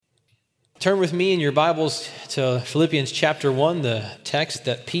Turn with me in your Bibles to Philippians chapter 1, the text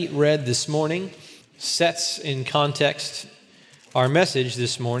that Pete read this morning sets in context our message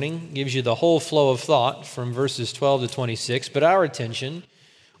this morning, gives you the whole flow of thought from verses 12 to 26, but our attention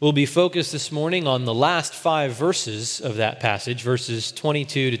will be focused this morning on the last 5 verses of that passage, verses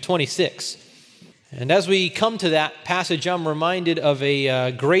 22 to 26. And as we come to that passage, I'm reminded of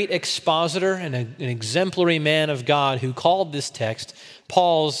a great expositor and an exemplary man of God who called this text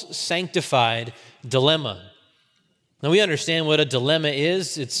Paul's sanctified dilemma. Now we understand what a dilemma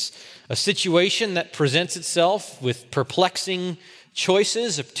is. It's a situation that presents itself with perplexing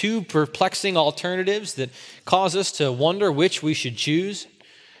choices of 2 perplexing alternatives that cause us to wonder which we should choose.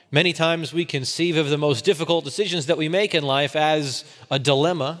 Many times we conceive of the most difficult decisions that we make in life as a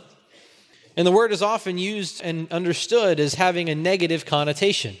dilemma. And the word is often used and understood as having a negative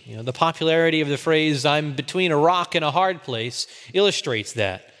connotation. The popularity of the phrase, "I'm between a rock and a hard place," illustrates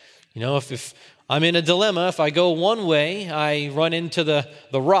that. If I'm in a dilemma, if I go one way, I run into the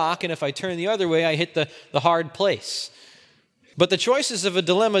rock, and if I turn the other way, I hit the hard place. But the choices of a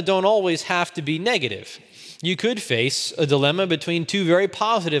dilemma don't always have to be negative. You could face a dilemma between 2 very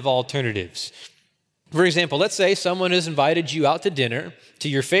positive alternatives. For example, let's say someone has invited you out to dinner to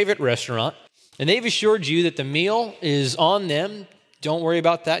your favorite restaurant, and they've assured you that the meal is on them. Don't worry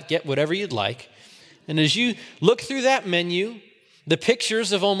about that. Get whatever you'd like. And as you look through that menu, the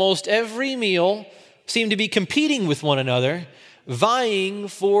pictures of almost every meal seem to be competing with one another, vying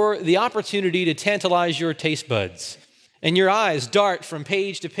for the opportunity to tantalize your taste buds. And your eyes dart from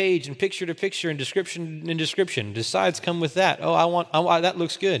page to page and picture to picture and description to description. Decides come with that. That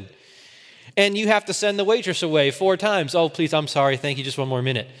looks good. And you have to send the waitress away 4 times. "Oh, please, I'm sorry. Thank you. Just one more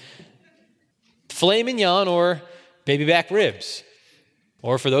minute." Filet mignon or baby back ribs.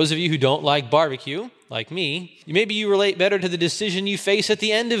 Or for those of you who don't like barbecue, like me, maybe you relate better to the decision you face at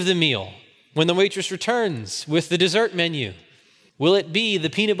the end of the meal when the waitress returns with the dessert menu. Will it be the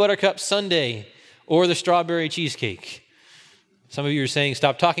peanut butter cup sundae or the strawberry cheesecake? Some of you are saying,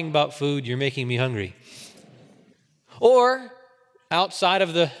 "Stop talking about food. You're making me hungry." Or outside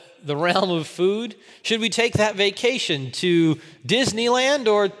of the realm of food, should we take that vacation to Disneyland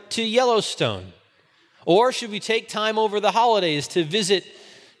or to Yellowstone? Or should we take time over the holidays to visit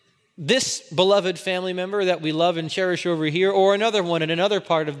this beloved family member that we love and cherish over here, or another one in another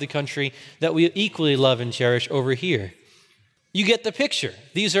part of the country that we equally love and cherish over here? You get the picture.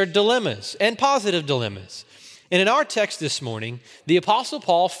 These are dilemmas and positive dilemmas. And in our text this morning, the Apostle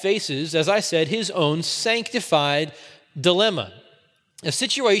Paul faces, as I said, his own sanctified dilemma. A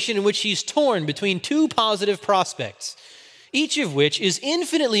situation in which he's torn between 2 positive prospects, each of which is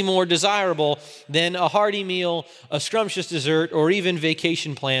infinitely more desirable than a hearty meal, a scrumptious dessert, or even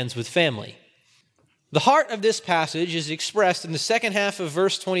vacation plans with family. The heart of this passage is expressed in the second half of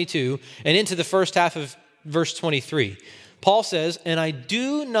verse 22 and into the first half of verse 23. Paul says, "And I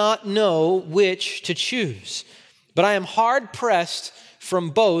do not know which to choose, but I am hard-pressed from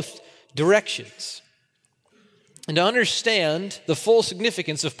both directions." And to understand the full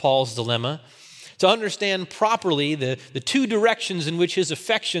significance of Paul's dilemma, to understand properly the 2 directions in which his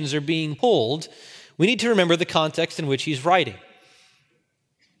affections are being pulled, we need to remember the context in which he's writing.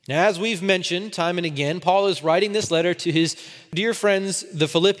 Now, as we've mentioned time and again, Paul is writing this letter to his dear friends, the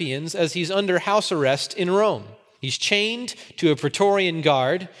Philippians, as he's under house arrest in Rome. He's chained to a Praetorian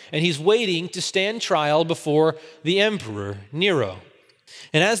guard, and he's waiting to stand trial before the emperor, Nero.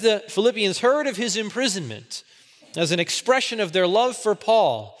 And as the Philippians heard of his imprisonment, as an expression of their love for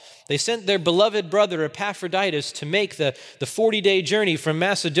Paul, they sent their beloved brother Epaphroditus to make the 40-day journey from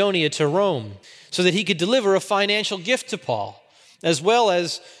Macedonia to Rome so that he could deliver a financial gift to Paul, as well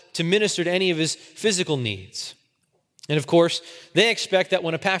as to minister to any of his physical needs. And of course, they expect that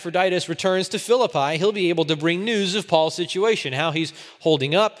when Epaphroditus returns to Philippi, he'll be able to bring news of Paul's situation, how he's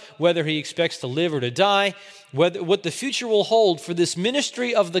holding up, whether he expects to live or to die, what the future will hold for this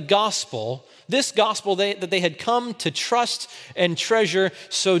ministry of the gospel, this gospel that they had come to trust and treasure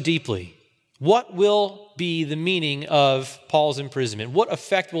so deeply. What will be the meaning of Paul's imprisonment? What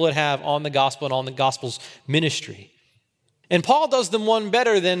effect will it have on the gospel and on the gospel's ministry? And Paul does them one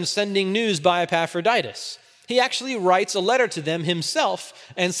better than sending news by Epaphroditus. He actually writes a letter to them himself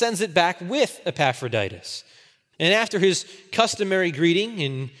and sends it back with Epaphroditus. And after his customary greeting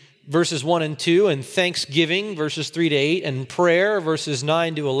in verses 1 and 2, and thanksgiving, verses 3 to 8, and prayer, verses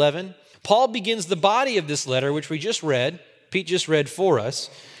 9 to 11, Paul begins the body of this letter, which Pete just read for us,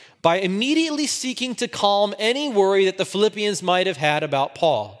 by immediately seeking to calm any worry that the Philippians might have had about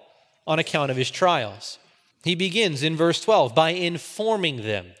Paul on account of his trials. He begins in verse 12 by informing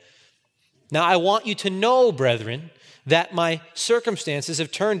them. Now I want you to know, brethren, that my circumstances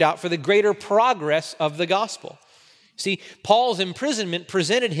have turned out for the greater progress of the gospel. See, Paul's imprisonment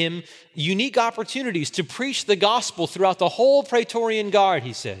presented him unique opportunities to preach the gospel throughout the whole Praetorian Guard,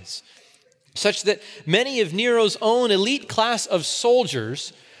 he says, such that many of Nero's own elite class of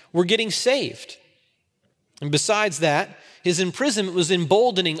soldiers were getting saved. And besides that, his imprisonment was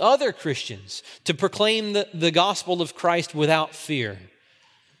emboldening other Christians to proclaim the gospel of Christ without fear.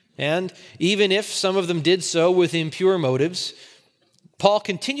 And even if some of them did so with impure motives, Paul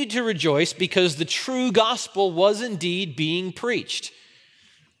continued to rejoice because the true gospel was indeed being preached.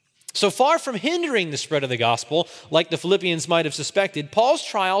 So far from hindering the spread of the gospel, like the Philippians might have suspected, Paul's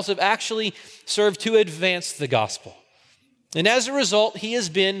trials have actually served to advance the gospel. And as a result, he has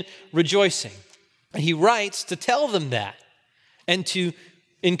been rejoicing. And he writes to tell them that and to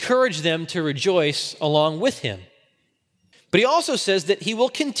encourage them to rejoice along with him. But he also says that he will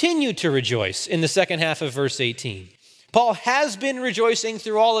continue to rejoice in the second half of verse 18. Paul has been rejoicing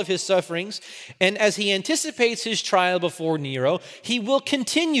through all of his sufferings, and as he anticipates his trial before Nero, he will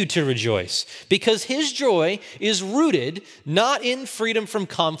continue to rejoice because his joy is rooted not in freedom from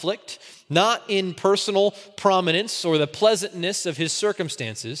conflict, not in personal prominence or the pleasantness of his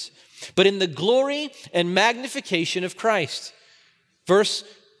circumstances, but in the glory and magnification of Christ.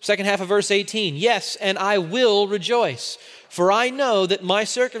 Second half of verse 18, yes, and I will rejoice, for I know that my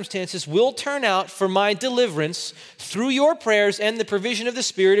circumstances will turn out for my deliverance through your prayers and the provision of the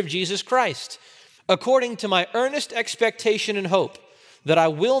Spirit of Jesus Christ, according to my earnest expectation and hope, that I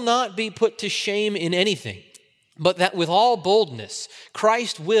will not be put to shame in anything, but that with all boldness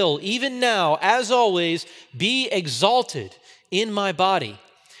Christ will, even now, as always, be exalted in my body,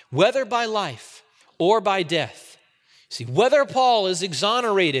 whether by life or by death. See, whether Paul is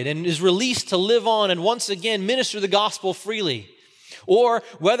exonerated and is released to live on and once again minister the gospel freely, or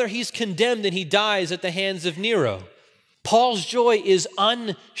whether he's condemned and he dies at the hands of Nero, Paul's joy is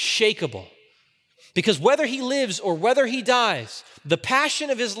unshakable. Because whether he lives or whether he dies, the passion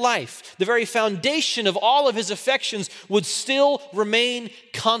of his life, the very foundation of all of his affections would still remain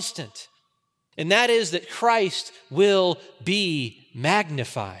constant. And that is that Christ will be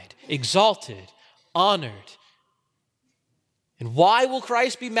magnified, exalted, honored. And why will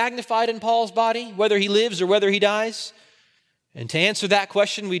Christ be magnified in Paul's body, whether he lives or whether he dies? And to answer that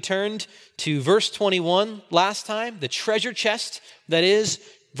question, we turned to verse 21 last time, the treasure chest that is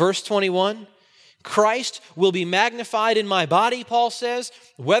verse 21. Christ will be magnified in my body, Paul says,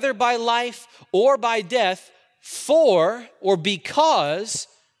 whether by life or by death, for or because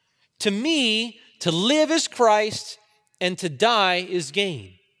to me to live is Christ and to die is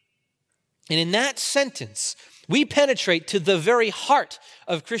gain. And in that sentence, we penetrate to the very heart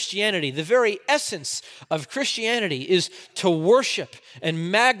of Christianity. The very essence of Christianity is to worship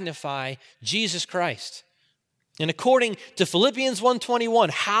and magnify Jesus Christ. And according to Philippians 1:21,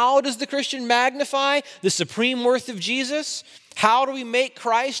 how does the Christian magnify the supreme worth of Jesus? How do we make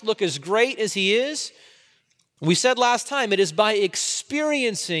Christ look as great as he is? We said last time, it is by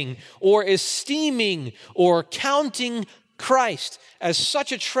experiencing or esteeming or counting Christ as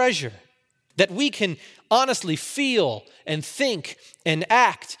such a treasure that we can honestly feel and think and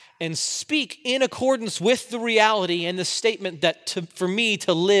act and speak in accordance with the reality and the statement that for me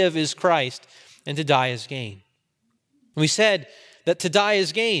to live is Christ and to die is gain. We said that to die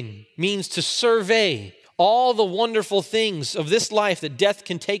is gain means to survey all the wonderful things of this life that death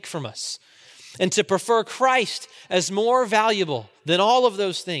can take from us and to prefer Christ as more valuable than all of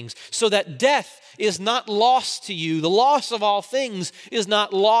those things, so that death is not lost to you. The loss of all things is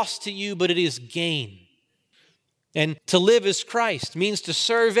not lost to you, but it is gain. And to live as Christ means to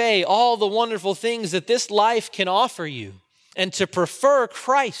survey all the wonderful things that this life can offer you and to prefer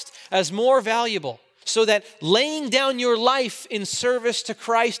Christ as more valuable, so that laying down your life in service to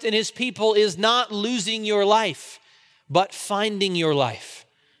Christ and his people is not losing your life, but finding your life.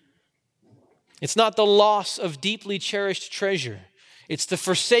 It's not the loss of deeply cherished treasure. It's the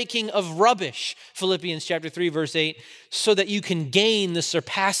forsaking of rubbish, Philippians chapter 3, verse 8, so that you can gain the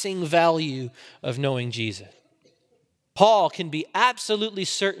surpassing value of knowing Jesus. Paul can be absolutely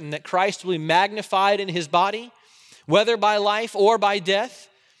certain that Christ will be magnified in his body, whether by life or by death,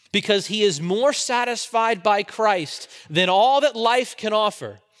 because he is more satisfied by Christ than all that life can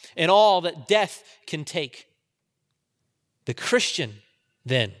offer and all that death can take. The Christian,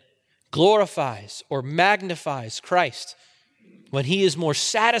 then, glorifies or magnifies Christ when he is more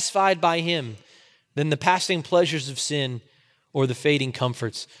satisfied by him than the passing pleasures of sin or the fading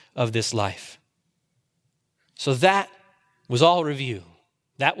comforts of this life. So that was all review.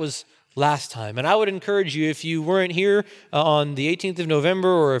 That was last time. And I would encourage you, if you weren't here on the 18th of November,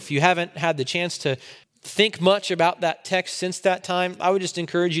 or if you haven't had the chance to think much about that text since that time, I would just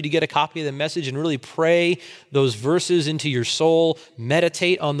encourage you to get a copy of the Message and really pray those verses into your soul,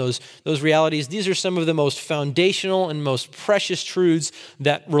 meditate on those realities. These are some of the most foundational and most precious truths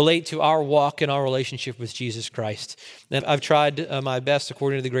that relate to our walk and our relationship with Jesus Christ. And I've tried my best,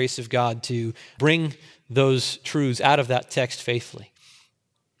 according to the grace of God, to bring those truths out of that text faithfully.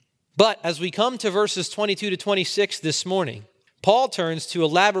 But as we come to verses 22 to 26 this morning, Paul turns to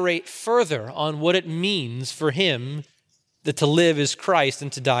elaborate further on what it means for him that to live is Christ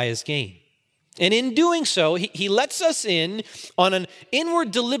and to die is gain. And in doing so, he lets us in on an inward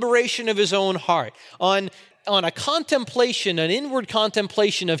deliberation of his own heart, on a contemplation, an inward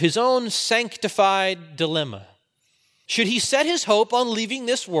contemplation of his own sanctified dilemma. Should he set his hope on leaving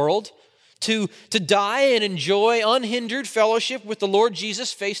this world to die and enjoy unhindered fellowship with the Lord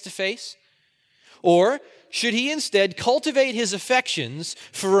Jesus face to face? Or should he instead cultivate his affections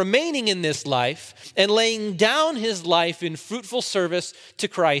for remaining in this life and laying down his life in fruitful service to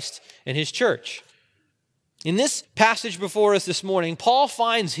Christ and his church? In this passage before us this morning, Paul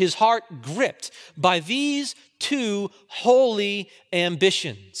finds his heart gripped by these two holy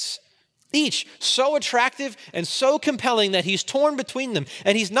ambitions, each so attractive and so compelling that he's torn between them,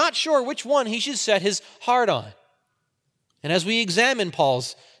 and he's not sure which one he should set his heart on. And as we examine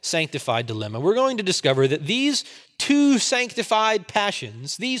Paul's sanctified dilemma, we're going to discover that these two sanctified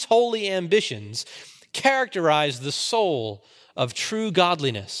passions, these holy ambitions, characterize the soul of true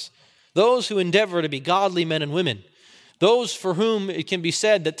godliness. Those who endeavor to be godly men and women, those for whom it can be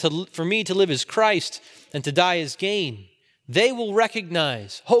said that for me to live is Christ and to die is gain, they will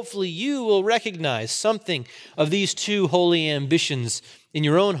recognize, hopefully you will recognize something of these two holy ambitions in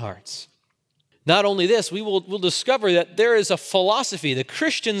your own hearts. Not only this, we'll discover that there is a philosophy, the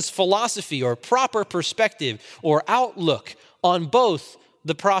Christian's philosophy or proper perspective or outlook on both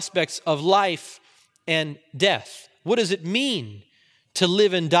the prospects of life and death. What does it mean to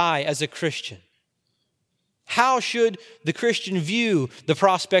live and die as a Christian? How should the Christian view the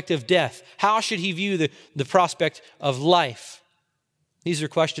prospect of death? How should he view the prospect of life? These are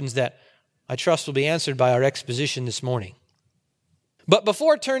questions that I trust will be answered by our exposition this morning. But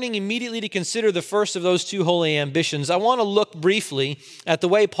before turning immediately to consider the first of those two holy ambitions, I want to look briefly at the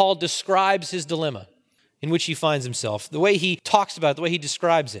way Paul describes his dilemma in which he finds himself, the way he talks about it, the way he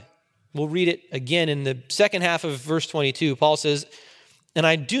describes it. We'll read it again in the second half of verse 22. Paul says, "And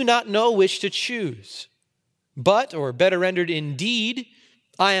I do not know which to choose, but," or better rendered, "indeed,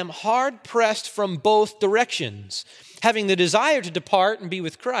 I am hard pressed from both directions, having the desire to depart and be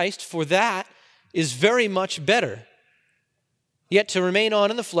with Christ, for that is very much better. Yet to remain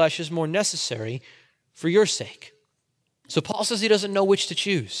on in the flesh is more necessary for your sake." So Paul says he doesn't know which to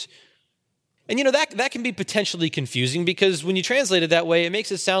choose. And that can be potentially confusing because when you translate it that way, it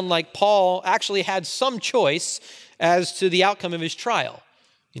makes it sound like Paul actually had some choice as to the outcome of his trial.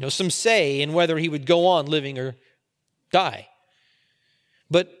 Some say in whether he would go on living or die.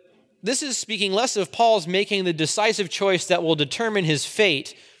 But this is speaking less of Paul's making the decisive choice that will determine his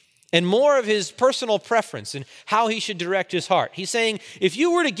fate and more of his personal preference and how he should direct his heart. He's saying, if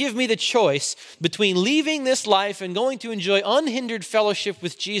you were to give me the choice between leaving this life and going to enjoy unhindered fellowship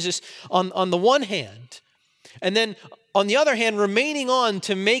with Jesus on the one hand, and then on the other hand, remaining on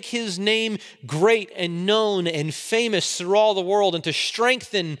to make his name great and known and famous through all the world and to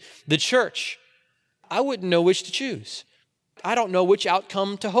strengthen the church, I wouldn't know which to choose. I don't know which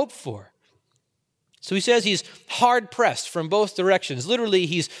outcome to hope for. So he says he's hard-pressed from both directions. Literally,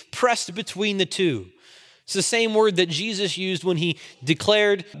 he's pressed between the two. It's the same word that Jesus used when he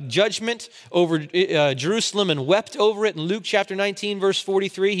declared judgment over Jerusalem and wept over it in Luke chapter 19, verse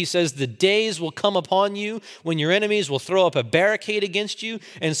 43. He says, "The days will come upon you when your enemies will throw up a barricade against you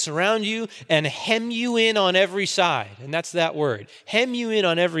and surround you and hem you in on every side." And that's that word, hem you in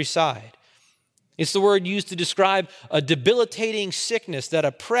on every side. It's the word used to describe a debilitating sickness that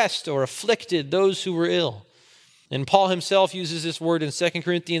oppressed or afflicted those who were ill. And Paul himself uses this word in 2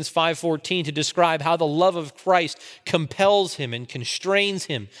 Corinthians 5:14 to describe how the love of Christ compels him and constrains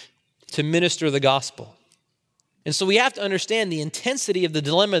him to minister the gospel. And so we have to understand the intensity of the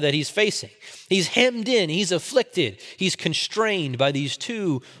dilemma that he's facing. He's hemmed in, he's afflicted, he's constrained by these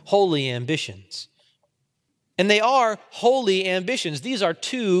two holy ambitions. And they are holy ambitions. These are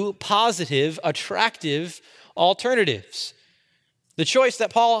two positive, attractive alternatives. The choice that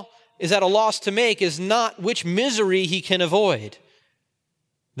Paul is at a loss to make is not which misery he can avoid.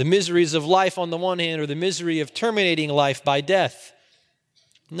 The miseries of life on the one hand, or the misery of terminating life by death.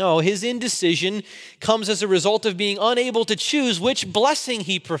 No, his indecision comes as a result of being unable to choose which blessing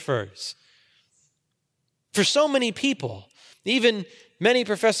he prefers. For so many people, even many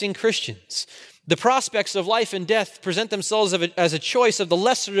professing Christians, The prospects of life and death present themselves as a choice of the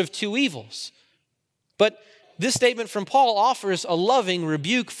lesser of two evils. But this statement from Paul offers a loving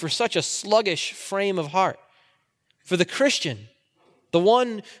rebuke for such a sluggish frame of heart. For the Christian, the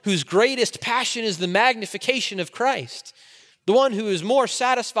one whose greatest passion is the magnification of Christ, the one who is more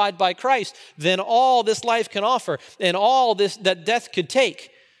satisfied by Christ than all this life can offer and all this that death could take,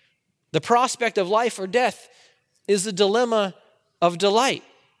 the prospect of life or death is the dilemma of delight.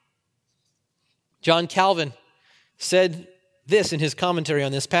 John Calvin said this in his commentary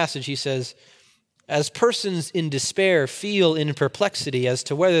on this passage. He says, "As persons in despair feel in perplexity as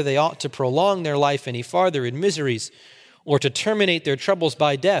to whether they ought to prolong their life any farther in miseries or to terminate their troubles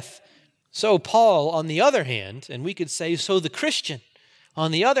by death, so Paul, on the other hand," and we could say so the Christian,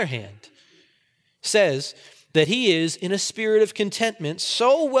 on the other hand, says that he is in a spirit of contentment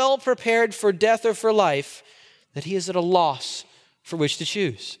so well prepared for death or for life that he is at a loss for which to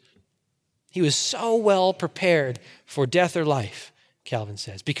choose. He was so well prepared for death or life, Calvin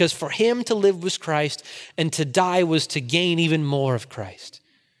says, because for him to live was Christ and to die was to gain even more of Christ.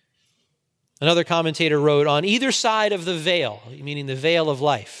 Another commentator wrote, "On either side of the veil," meaning the veil of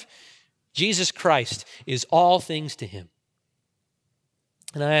life, Jesus Christ is all things to him.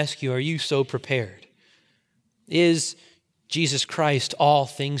 And I ask you, are you so prepared? Is Jesus Christ all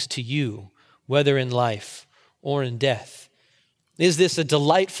things to you, whether in life or in death? Is this a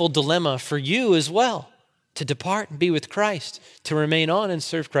delightful dilemma for you as well, to depart and be with Christ, to remain on and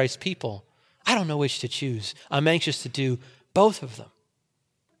serve Christ's people? I don't know which to choose. I'm anxious to do both of them.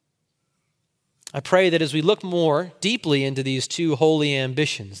 I pray that as we look more deeply into these two holy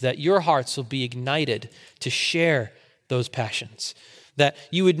ambitions, that your hearts will be ignited to share those passions, that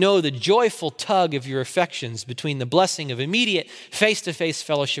you would know the joyful tug of your affections between the blessing of immediate face-to-face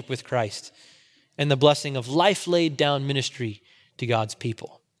fellowship with Christ and the blessing of life-laid-down ministry to God's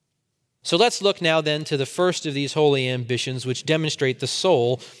people. So let's look now then to the first of these holy ambitions, which demonstrate the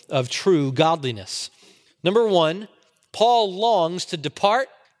soul of true godliness. Number one, Paul longs to depart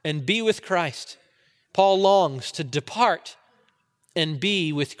and be with Christ. Paul longs to depart and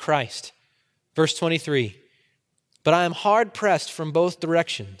be with Christ. Verse 23, "But I am hard pressed from both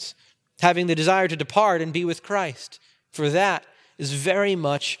directions, having the desire to depart and be with Christ, for that is very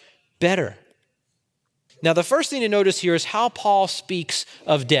much better." Now, the first thing to notice here is how Paul speaks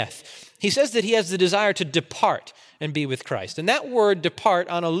of death. He says that he has the desire to depart and be with Christ. And that word depart,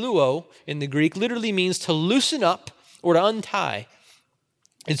 analuo in the Greek, literally means to loosen up or to untie.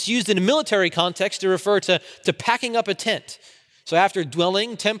 It's used in a military context to refer to packing up a tent. So after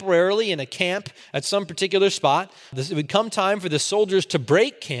dwelling temporarily in a camp at some particular spot, it would come time for the soldiers to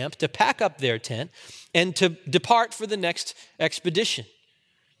break camp, to pack up their tent, and to depart for the next expedition.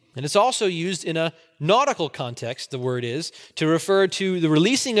 And it's also used in a nautical context, the word is, to refer to the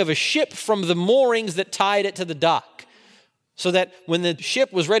releasing of a ship from the moorings that tied it to the dock. So that when the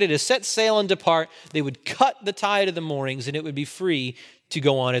ship was ready to set sail and depart, they would cut the tie to the moorings and it would be free to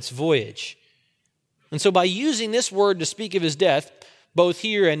go on its voyage. And so by using this word to speak of his death, both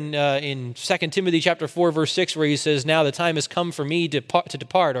here and in 2 Timothy chapter 4, verse 6, where he says, "Now the time has come for me to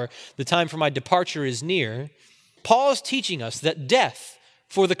depart," or "the time for my departure is near," Paul is teaching us that death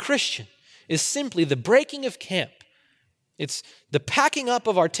for the Christian is simply the breaking of camp. It's the packing up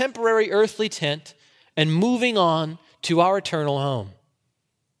of our temporary earthly tent and moving on to our eternal home.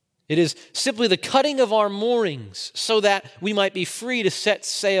 It is simply the cutting of our moorings so that we might be free to set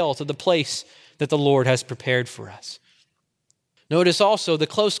sail to the place that the Lord has prepared for us. Notice also the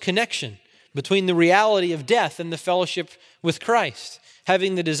close connection between the reality of death and the fellowship with Christ.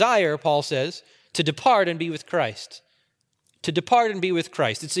 Having the desire, Paul says, to depart and be with Christ. To depart and be with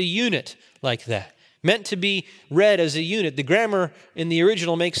Christ. It's a unit like that, meant to be read as a unit. The grammar in the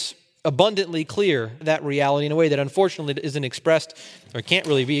original makes abundantly clear that reality in a way that unfortunately isn't expressed or can't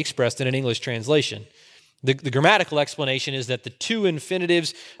really be expressed in an English translation. The grammatical explanation is that the two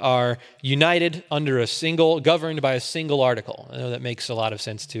infinitives are united under a single, governed by a single article. I know that makes a lot of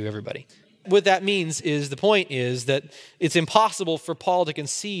sense to everybody. What that means is, the point is that it's impossible for Paul to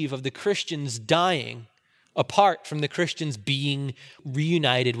conceive of the Christians dying apart from the Christians being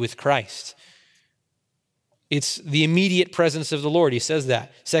reunited with Christ. It's the immediate presence of the Lord. He says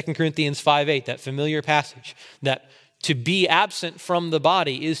that. 2 Corinthians 5:8, that familiar passage, that to be absent from the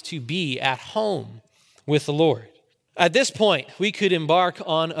body is to be at home with the Lord. At this point, we could embark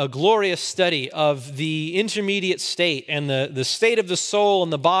on a glorious study of the intermediate state and the state of the soul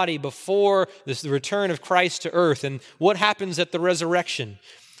and the body before the return of Christ to earth and what happens at the resurrection.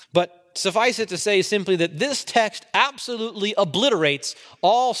 But suffice it to say simply that this text absolutely obliterates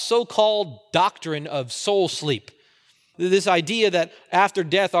all so-called doctrine of soul sleep. This idea that after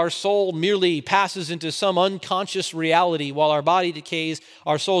death, our soul merely passes into some unconscious reality while our body decays,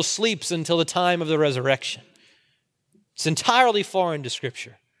 our soul sleeps until the time of the resurrection. It's entirely foreign to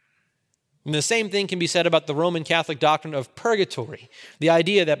Scripture. And the same thing can be said about the Roman Catholic doctrine of purgatory, the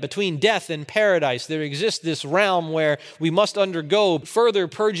idea that between death and paradise there exists this realm where we must undergo further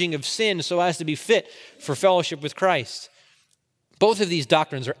purging of sin so as to be fit for fellowship with Christ. Both of these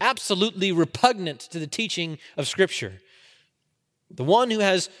doctrines are absolutely repugnant to the teaching of Scripture. The one who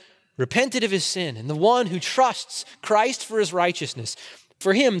has repented of his sin and the one who trusts Christ for his righteousness,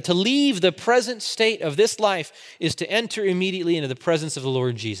 for him to leave the present state of this life is to enter immediately into the presence of the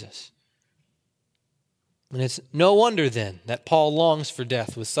Lord Jesus. And it's no wonder then that Paul longs for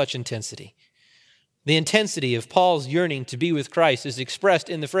death with such intensity. The intensity of Paul's yearning to be with Christ is expressed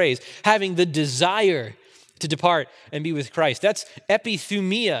in the phrase, having the desire to depart and be with Christ. That's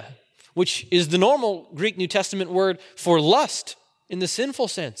epithumia, which is the normal Greek New Testament word for lust in the sinful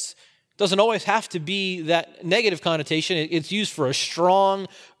sense. It doesn't always have to be that negative connotation. It's used for a strong,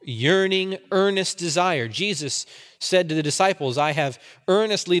 yearning, earnest desire. Jesus said to the disciples, I have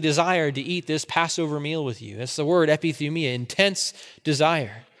earnestly desired to eat this Passover meal with you. That's the word epithumia, intense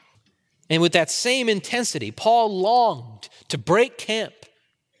desire. And with that same intensity, Paul longed to break camp.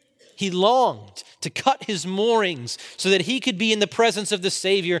 He longed to cut his moorings so that he could be in the presence of the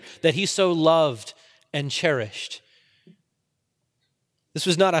Savior that he so loved and cherished. This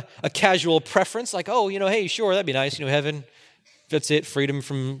was not a casual preference like, hey, sure, that'd be nice, heaven. That's it, freedom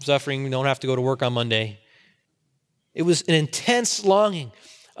from suffering. We don't have to go to work on Monday. It was an intense longing,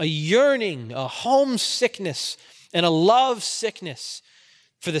 a yearning, a homesickness, and a love sickness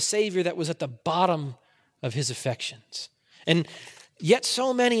for the Savior that was at the bottom of his affections. And yet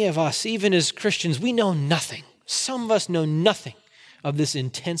so many of us, even as Christians, we know nothing. Some of us know nothing of this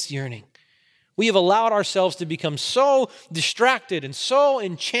intense yearning. We have allowed ourselves to become so distracted and so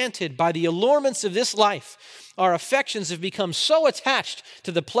enchanted by the allurements of this life. Our affections have become so attached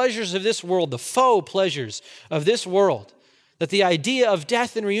to the pleasures of this world, the faux pleasures of this world, that the idea of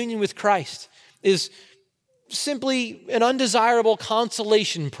death and reunion with Christ is simply an undesirable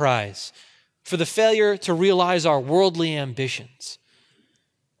consolation prize for the failure to realize our worldly ambitions.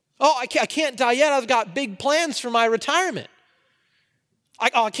 I can't die yet. I've got big plans for my retirement.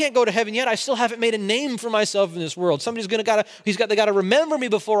 I can't go to heaven yet. I still haven't made a name for myself in this world. Somebody's they got to remember me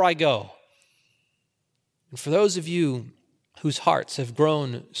before I go. And for those of you whose hearts have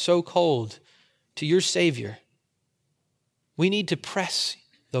grown so cold to your Savior, we need to press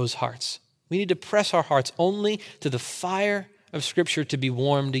those hearts. We need to press our hearts only to the fire of Scripture to be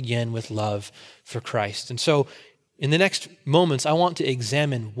warmed again with love for Christ. And so in the next moments, I want to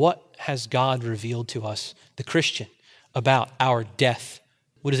examine what has God revealed to us, the Christian, about our death.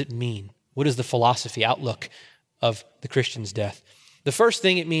 What does it mean? What is the philosophy, outlook of the Christian's death? The first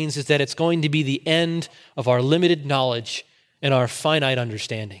thing it means is that it's going to be the end of our limited knowledge and our finite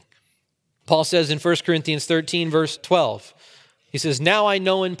understanding. Paul says in 1 Corinthians 13, verse 12, he says, now I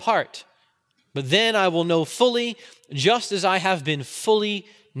know in part, but then I will know fully, just as I have been fully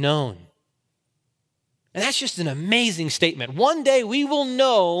known. And that's just an amazing statement. One day we will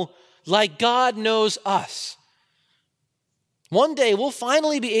know like God knows us. One day we'll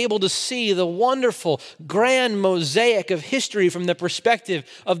finally be able to see the wonderful, grand mosaic of history from the perspective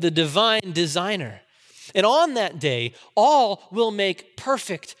of the divine designer. And on that day, all will make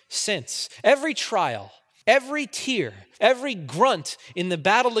perfect sense. Every trial, every tear, every grunt in the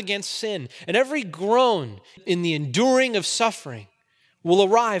battle against sin, and every groan in the enduring of suffering will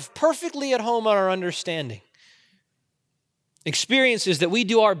arrive perfectly at home on our understanding. Experiences that we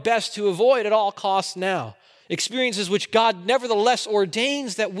do our best to avoid at all costs now. Experiences which God nevertheless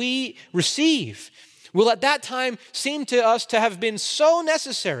ordains that we receive will at that time seem to us to have been so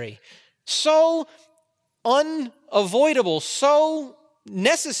necessary, so unavoidable, so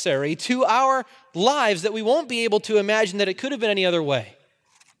necessary to our lives that we won't be able to imagine that it could have been any other way.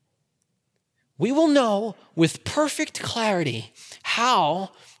 We will know with perfect clarity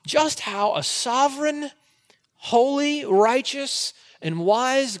just how a sovereign, holy, righteous, and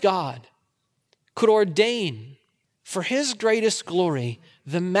wise God could ordain for his greatest glory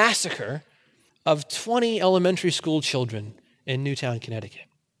the massacre of 20 elementary school children in Newtown, Connecticut.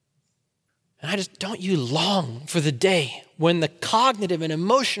 And don't you long for the day when the cognitive and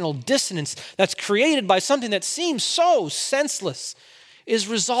emotional dissonance that's created by something that seems so senseless is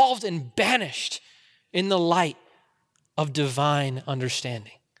resolved and banished in the light of divine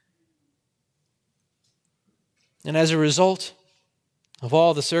understanding. And as a result of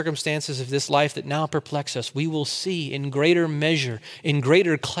all the circumstances of this life that now perplex us, we will see in greater measure, in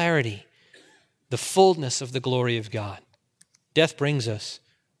greater clarity, the fullness of the glory of God. Death brings us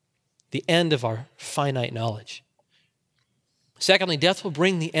the end of our finite knowledge. Secondly, death will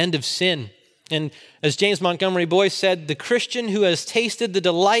bring the end of sin. And as James Montgomery Boyce said, the Christian who has tasted the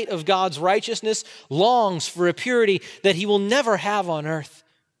delight of God's righteousness longs for a purity that he will never have on earth.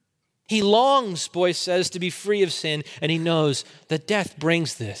 He longs, Boyce says, to be free of sin, and he knows that death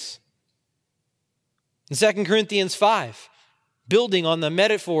brings this. In 2 Corinthians 5, building on the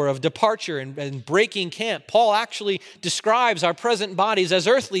metaphor of departure and breaking camp, Paul actually describes our present bodies as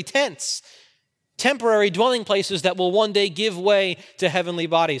earthly tents, temporary dwelling places that will one day give way to heavenly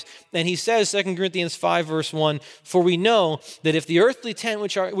bodies. And he says, 2 Corinthians 5, verse 1, "For we know that if the earthly tent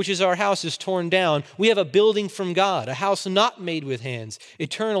which is our house is torn down, we have a building from God, a house not made with hands,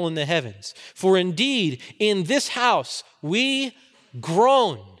 eternal in the heavens. For indeed, in this house we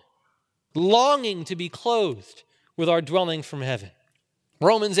groan, longing to be clothed with our dwelling from heaven."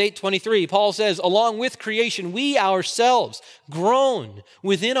 Romans 8:23, Paul says, "Along with creation, we ourselves groan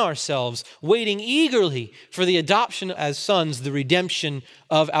within ourselves, waiting eagerly for the adoption as sons, the redemption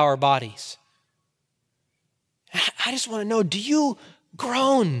of our bodies." I just want to know, do you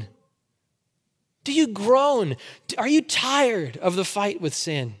groan? Do you groan? Are you tired of the fight with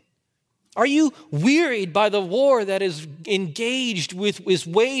sin? Are you wearied by the war that is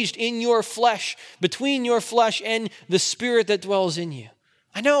waged in your flesh, between your flesh and the spirit that dwells in you?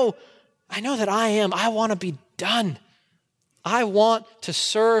 I know that I am. I want to be done. I want to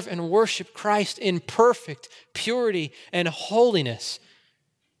serve and worship Christ in perfect purity and holiness.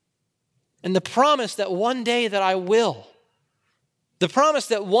 And the promise that one day that I will, the promise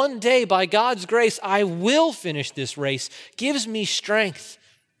that one day by God's grace I will finish this race, gives me strength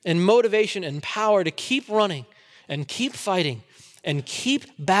and motivation and power to keep running and keep fighting and keep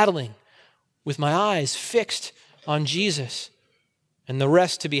battling with my eyes fixed on Jesus and the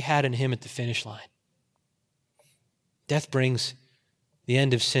rest to be had in him at the finish line. Death brings the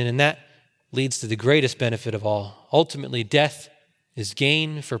end of sin, and that leads to the greatest benefit of all. Ultimately, death is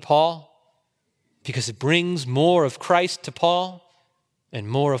gain for Paul because it brings more of Christ to Paul and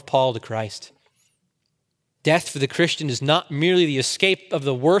more of Paul to Christ. Death for the Christian is not merely the escape of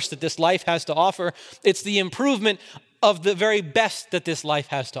the worst that this life has to offer. It's the improvement of the very best that this life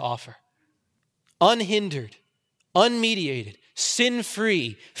has to offer. Unhindered, unmediated,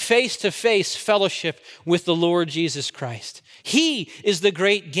 sin-free, face-to-face fellowship with the Lord Jesus Christ. He is the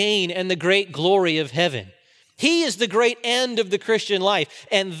great gain and the great glory of heaven. He is the great end of the Christian life.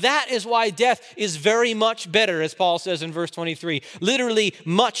 And that is why death is very much better, as Paul says in verse 23. Literally,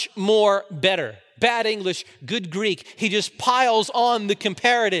 much more better. Bad English, good Greek. He just piles on the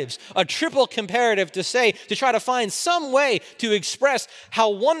comparatives, a triple comparative to try to find some way to express how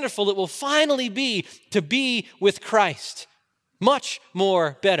wonderful it will finally be to be with Christ. Much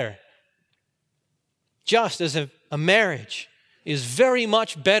more better. Just as a marriage is very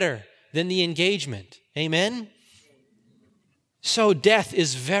much better than the engagement. Amen? So death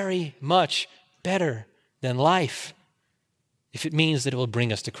is very much better than life if it means that it will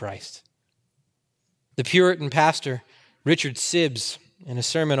bring us to Christ. The Puritan pastor, Richard Sibbes, in a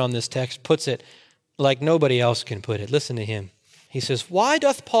sermon on this text, puts it like nobody else can put it. Listen to him. He says, "Why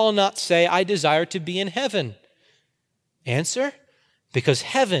doth Paul not say, 'I desire to be in heaven'? Answer, because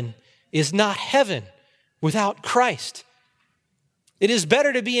heaven is not heaven without Christ. It is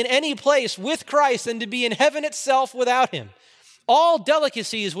better to be in any place with Christ than to be in heaven itself without him. All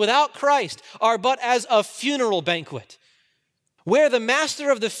delicacies without Christ are but as a funeral banquet. Where the master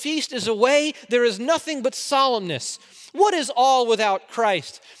of the feast is away, there is nothing but solemnness. What is all without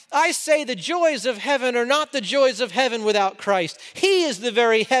Christ? I say the joys of heaven are not the joys of heaven without Christ. He is the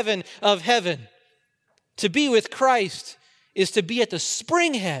very heaven of heaven. To be with Christ is to be at the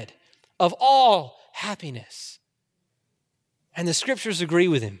springhead of all happiness." And the scriptures agree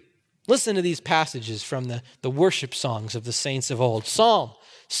with him. Listen to these passages from the worship songs of the saints of old. Psalm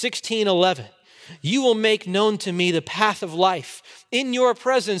 16:11. "You will make known to me the path of life. In your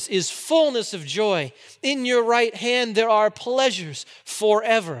presence is fullness of joy. In your right hand there are pleasures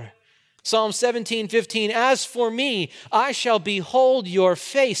forever." Psalm 17:15, "As for me, I shall behold your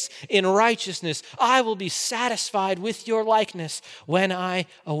face in righteousness. I will be satisfied with your likeness when I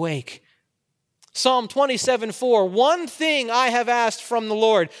awake." Psalm 27:4, "One thing I have asked from the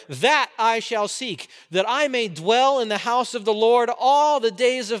Lord, that I shall seek, that I may dwell in the house of the Lord all the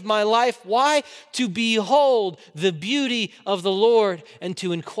days of my life." Why? To behold the beauty of the Lord and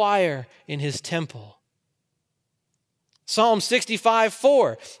to inquire in his temple. Psalm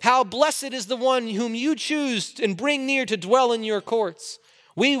 65:4, "How blessed is the one whom you choose and bring near to dwell in your courts.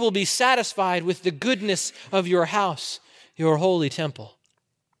 We will be satisfied with the goodness of your house, your holy temple."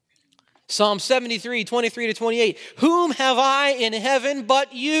 Psalm 73, 23 to 28. Whom have I in heaven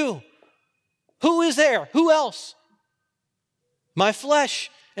but you? Who is there? Who else? My flesh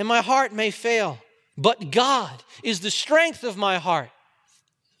and my heart may fail, but God is the strength of my heart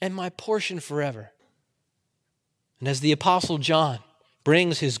and my portion forever. And as the Apostle John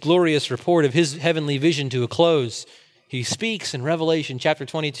brings his glorious report of his heavenly vision to a close, he speaks in Revelation chapter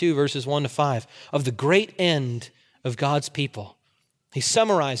 22, verses 1 to 5, of the great end of God's people. He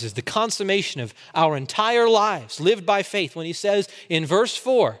summarizes the consummation of our entire lives lived by faith when he says in verse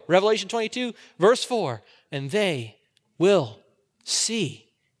 4, Revelation 22, verse 4, and they will see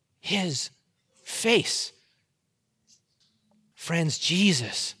his face. Friends,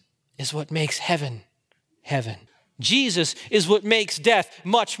 Jesus is what makes heaven, heaven. Jesus is what makes death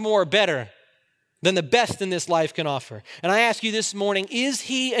much more better than the best in this life can offer. And I ask you this morning, is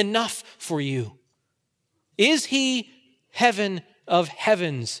he enough for you? Is he heaven of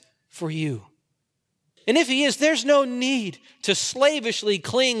heavens for you? And if he is, there's no need to slavishly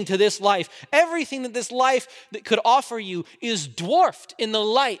cling to this life. Everything that this life that could offer you is dwarfed in the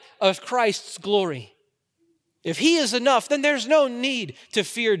light of Christ's glory. If he is enough, then there's no need to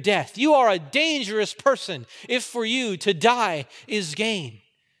fear death. You are a dangerous person if for you to die is gain.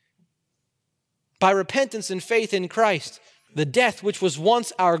 By repentance and faith in Christ, the death which was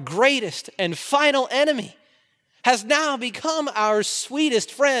once our greatest and final enemy has now become our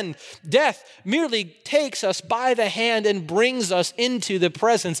sweetest friend. Death merely takes us by the hand and brings us into the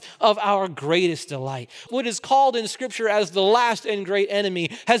presence of our greatest delight. What is called in Scripture as the last and great enemy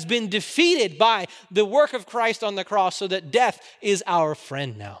has been defeated by the work of Christ on the cross, so that death is our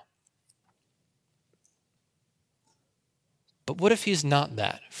friend now. But what if he's not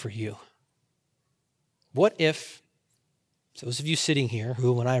that for you? What if, those of you sitting here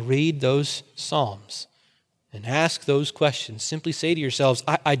who, when I read those Psalms and ask those questions, simply say to yourselves,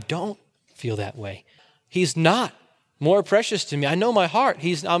 I don't feel that way. He's not more precious to me. I know my heart.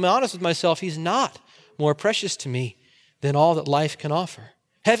 I'm honest with myself. He's not more precious to me than all that life can offer.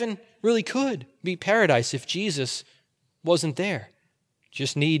 Heaven really could be paradise if Jesus wasn't there.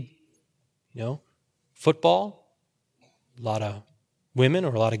 Just need, football, a lot of women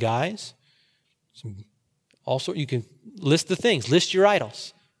or a lot of guys. Also, you can list the things, list your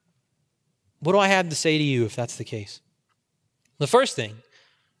idols. What do I have to say to you if that's the case? The first thing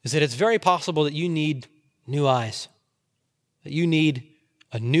is that it's very possible that you need new eyes, that you need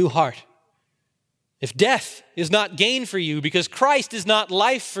a new heart. If death is not gain for you because Christ is not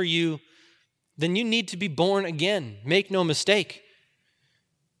life for you, then you need to be born again. Make no mistake.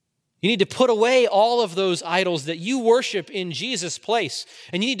 You need to put away all of those idols that you worship in Jesus' place.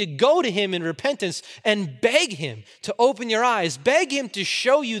 And you need to go to him in repentance and beg him to open your eyes. Beg him to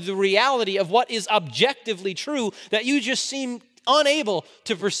show you the reality of what is objectively true that you just seem unable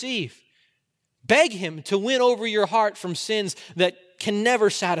to perceive. Beg him to win over your heart from sins that can never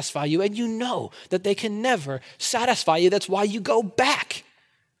satisfy you. And you know that they can never satisfy you. That's why you go back.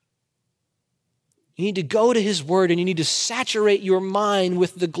 You need to go to his word and you need to saturate your mind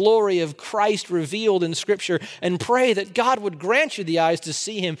with the glory of Christ revealed in Scripture and pray that God would grant you the eyes to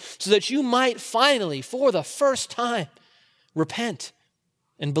see him so that you might finally, for the first time, repent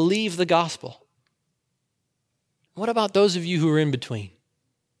and believe the gospel. What about those of you who are in between?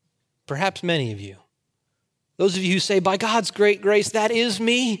 Perhaps many of you. Those of you who say, by God's great grace, that is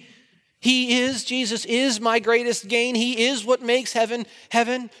me. Jesus is my greatest gain. He is what makes heaven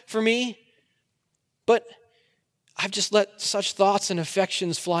for me. But I've just let such thoughts and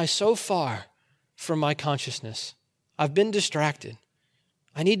affections fly so far from my consciousness. I've been distracted.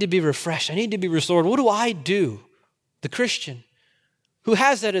 I need to be refreshed. I need to be restored. What do I do? The Christian who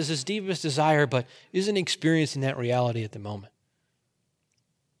has that as his deepest desire but isn't experiencing that reality at the moment.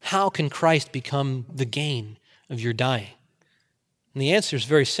 How can Christ become the gain of your dying? And the answer is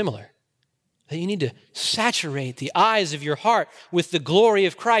very similar. That you need to saturate the eyes of your heart with the glory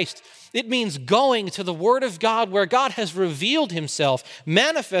of Christ. It means going to the Word of God where God has revealed himself,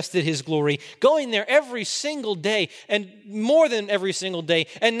 manifested his glory, going there every single day and more than every single day,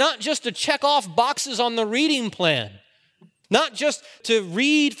 and not just to check off boxes on the reading plan, not just to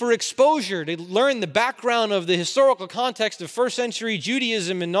read for exposure, to learn the background of the historical context of first century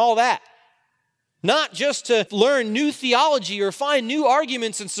Judaism and all that. Not just to learn new theology or find new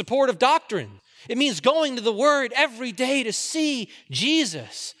arguments in support of doctrine. It means going to the Word every day to see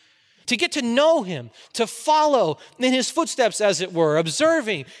Jesus, to get to know him, to follow in his footsteps, as it were,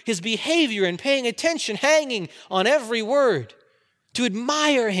 observing his behavior and paying attention, hanging on every word, to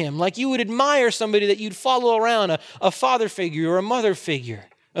admire him like you would admire somebody that you'd follow around, a father figure or a mother figure,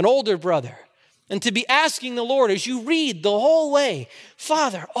 an older brother. And to be asking the Lord as you read the whole way,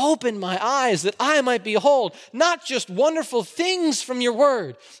 Father, open my eyes that I might behold not just wonderful things from your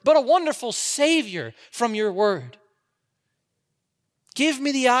word, but a wonderful Savior from your word. Give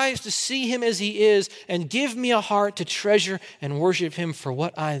me the eyes to see him as he is, and give me a heart to treasure and worship him for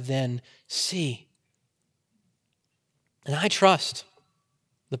what I then see. And I trust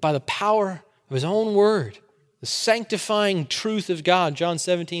that by the power of his own word, the sanctifying truth of God, John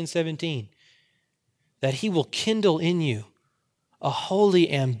 17:17, that he will kindle in you a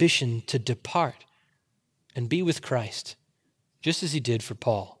holy ambition to depart and be with Christ, just as he did for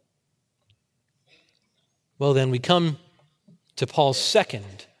Paul. Well, then we come to Paul's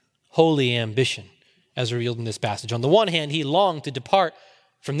second holy ambition as revealed in this passage. On the one hand, he longed to depart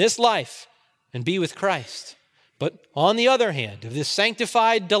from this life and be with Christ. But on the other hand, of this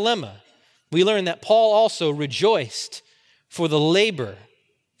sanctified dilemma, we learn that Paul also rejoiced for the labor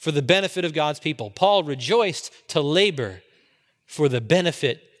for the benefit of God's people. Paul rejoiced to labor for the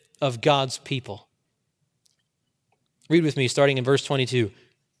benefit of God's people. Read with me, starting in verse 22.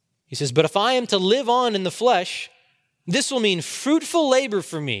 He says, "But if I am to live on in the flesh, this will mean fruitful labor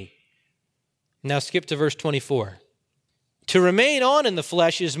for me." Now skip to verse 24. "To remain on in the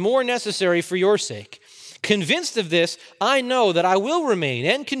flesh is more necessary for your sake. Convinced of this, I know that I will remain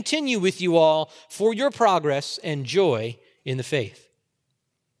and continue with you all for your progress and joy in the faith."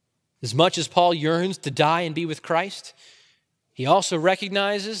 As much as Paul yearns to die and be with Christ, he also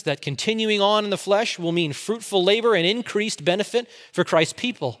recognizes that continuing on in the flesh will mean fruitful labor and increased benefit for Christ's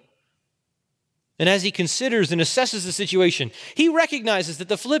people. And as he considers and assesses the situation, he recognizes that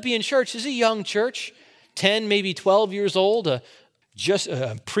the Philippian church is a young church, 10, maybe 12 years old, just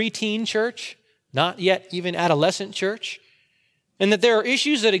a preteen church, not yet even adolescent church. And that there are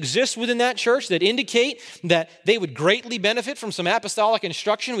issues that exist within that church that indicate that they would greatly benefit from some apostolic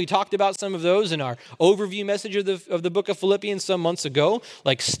instruction. We talked about some of those in our overview message of the book of Philippians some months ago,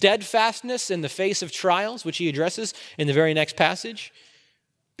 like steadfastness in the face of trials, which he addresses in the very next passage.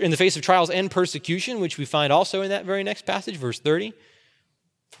 In the face of trials and persecution, which we find also in that very next passage, verse 30,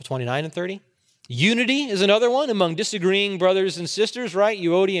 29 and 30. Unity is another one among disagreeing brothers and sisters, right?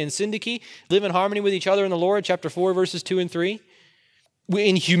 Euodia and Syntyche live in harmony with each other in the Lord, chapter 4, verses 2 and 3.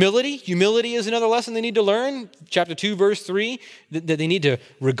 In humility is another lesson they need to learn. Chapter 2, verse 3, that they need to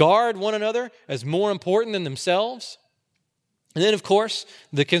regard one another as more important than themselves. And then, of course,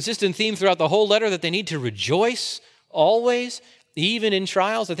 the consistent theme throughout the whole letter that they need to rejoice always, even in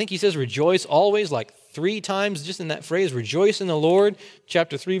trials. I think he says rejoice always like 3 times just in that phrase, rejoice in the Lord.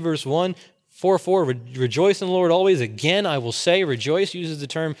 Chapter 3, verse 1, 4, rejoice in the Lord always. Again, I will say, rejoice uses the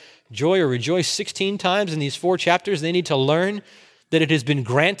term joy or rejoice 16 times in these 4 chapters. They need to learn that it has been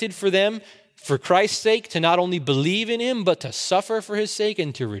granted for them, for Christ's sake, to not only believe in him, but to suffer for his sake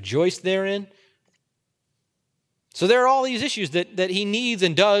and to rejoice therein. So there are all these issues that he needs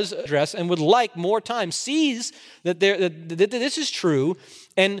and does address and would like more time, sees that this is true,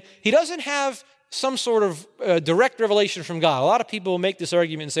 and he doesn't have some sort of direct revelation from God. A lot of people make this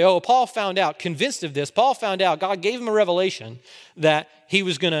argument and say, oh, Paul found out, convinced of this, Paul found out, God gave him a revelation that he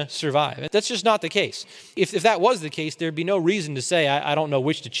was going to survive. That's just not the case. If that was the case, there'd be no reason to say, I don't know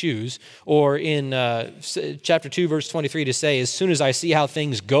which to choose, or in chapter 2, verse 23 to say, as soon as I see how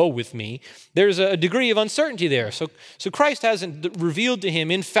things go with me, there's a degree of uncertainty there. So Christ hasn't revealed to him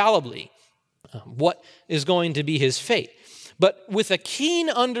infallibly what is going to be his fate. But with a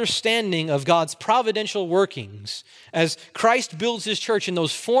keen understanding of God's providential workings, as Christ builds his church in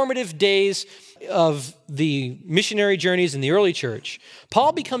those formative days of the missionary journeys in the early church,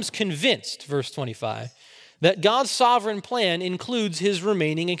 Paul becomes convinced, verse 25, that God's sovereign plan includes his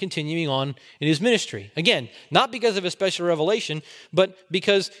remaining and continuing on in his ministry. Again, not because of a special revelation, but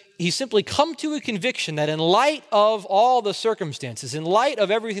because he's simply come to a conviction that in light of all the circumstances, in light of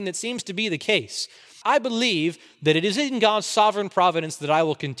everything that seems to be the case, I believe that it is in God's sovereign providence that I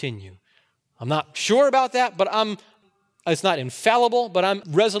will continue. I'm not sure about that, but it's not infallible, but I'm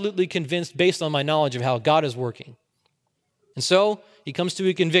resolutely convinced based on my knowledge of how God is working. And so he comes to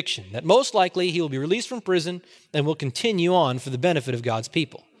a conviction that most likely he will be released from prison and will continue on for the benefit of God's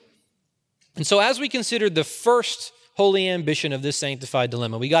people. And so as we considered the first holy ambition of this sanctified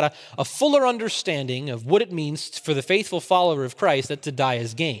dilemma, we got a fuller understanding of what it means for the faithful follower of Christ that to die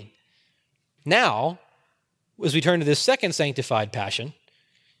is gain. Now, as we turn to this second sanctified passion,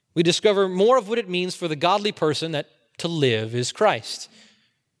 we discover more of what it means for the godly person that to live is Christ.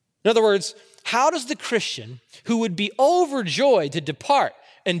 In other words, how does the Christian who would be overjoyed to depart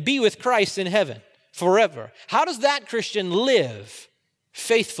and be with Christ in heaven forever, how does that Christian live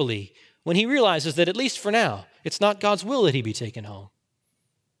faithfully when he realizes that at least for now, it's not God's will that he be taken home?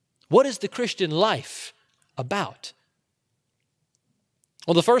 What is the Christian life about?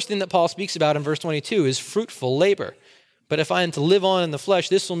 Well, the first thing that Paul speaks about in verse 22 is fruitful labor. But if I am to live on in the flesh,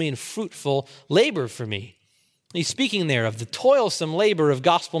 this will mean fruitful labor for me. He's speaking there of the toilsome labor of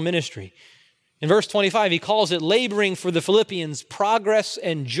gospel ministry. In verse 25, he calls it laboring for the Philippians' progress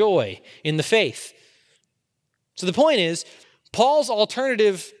and joy in the faith. So the point is, Paul's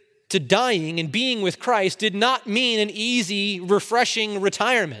alternative to dying and being with Christ did not mean an easy, refreshing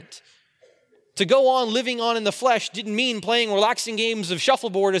retirement. To go on living on in the flesh didn't mean playing relaxing games of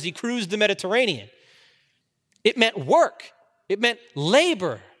shuffleboard as he cruised the Mediterranean. It meant work. It meant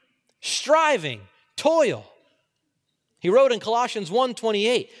labor, striving, toil. He wrote in Colossians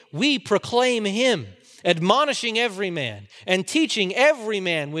 1:28, we proclaim him, admonishing every man and teaching every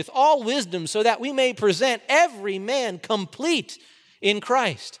man with all wisdom so that we may present every man complete in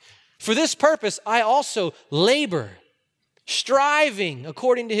Christ. For this purpose I also labor, striving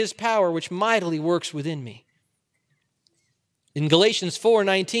according to his power which mightily works within me. In Galatians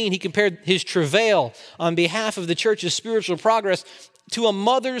 4:19, he compared his travail on behalf of the church's spiritual progress to a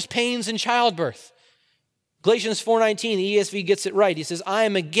mother's pains in childbirth. Galatians 4:19, the ESV gets it right. He says, I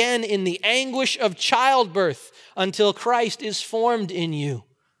am again in the anguish of childbirth until Christ is formed in you.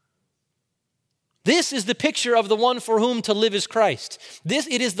 This is the picture of the one for whom to live is Christ.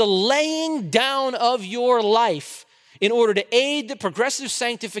 It is the laying down of your life in order to aid the progressive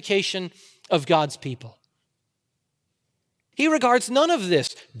sanctification of God's people. He regards none of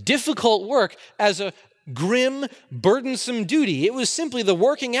this difficult work as a grim, burdensome duty. It was simply the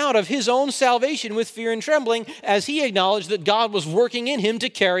working out of his own salvation with fear and trembling as he acknowledged that God was working in him to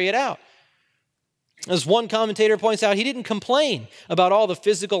carry it out. As one commentator points out, he didn't complain about all the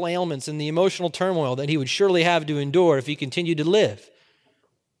physical ailments and the emotional turmoil that he would surely have to endure if he continued to live.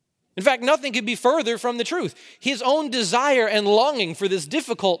 In fact, nothing could be further from the truth. His own desire and longing for this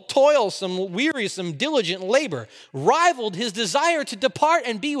difficult, toilsome, wearisome, diligent labor rivaled his desire to depart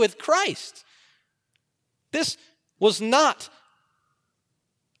and be with Christ. This was not,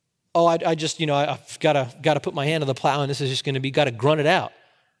 I've got to put my hand on the plow and this is just going to be, got to grunt it out.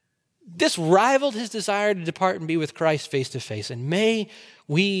 This rivaled his desire to depart and be with Christ face to face. And may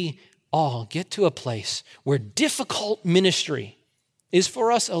we all get to a place where difficult ministry is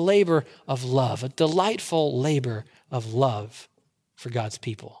for us a labor of love, a delightful labor of love for God's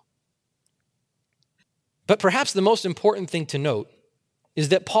people. But perhaps the most important thing to note is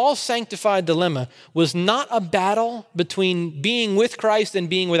that Paul's sanctified dilemma was not a battle between being with Christ and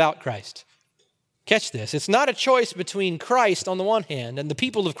being without Christ. Catch this. It's not a choice between Christ on the one hand and the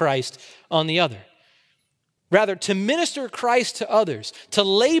people of Christ on the other. Rather, to minister Christ to others, to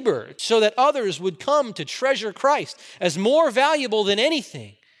labor so that others would come to treasure Christ as more valuable than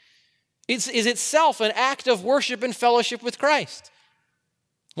anything, is itself an act of worship and fellowship with Christ.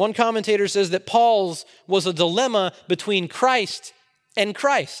 One commentator says that Paul's was a dilemma between Christ and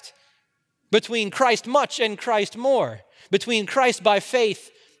Christ, between Christ much and Christ more, between Christ by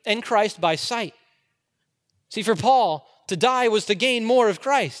faith and Christ by sight. See, for Paul, to die was to gain more of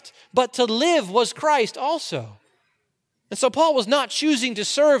Christ, but to live was Christ also. And so Paul was not choosing to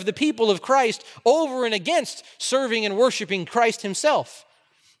serve the people of Christ over and against serving and worshiping Christ himself.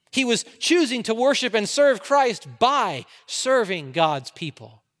 He was choosing to worship and serve Christ by serving God's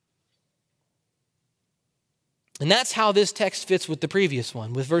people. And that's how this text fits with the previous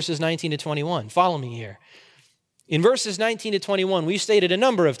one, with verses 19 to 21. Follow me here. In verses 19 to 21, we've stated a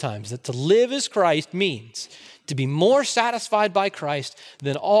number of times that to live as Christ means to be more satisfied by Christ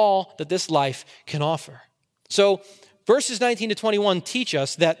than all that this life can offer. So verses 19 to 21 teach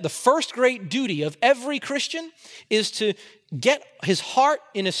us that the first great duty of every Christian is to get his heart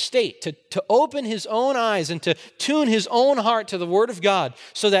in a state, to open his own eyes and to tune his own heart to the Word of God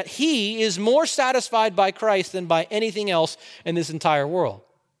so that he is more satisfied by Christ than by anything else in this entire world.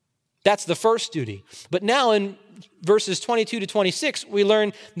 That's the first duty. But now in verses 22 to 26, we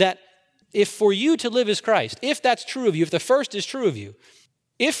learn that if for you to live as Christ, if that's true of you, if the first is true of you,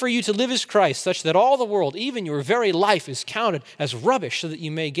 if for you to live as Christ, such that all the world, even your very life, is counted as rubbish so that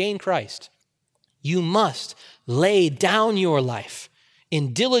you may gain Christ, you must lay down your life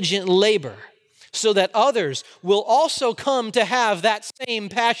in diligent labor so that others will also come to have that same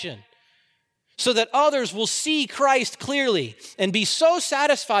passion, so that others will see Christ clearly and be so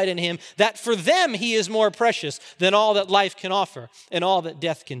satisfied in him that for them he is more precious than all that life can offer and all that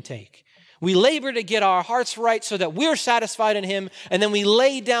death can take. We labor to get our hearts right so that we're satisfied in him, and then we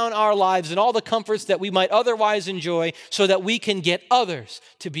lay down our lives and all the comforts that we might otherwise enjoy so that we can get others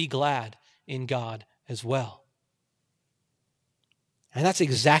to be glad in God as well. And that's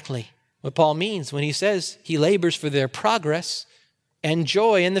exactly what Paul means when he says he labors for their progress and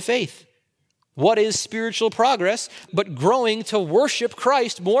joy in the faith. What is spiritual progress but growing to worship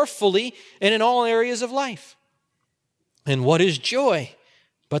Christ more fully and in all areas of life? And what is joy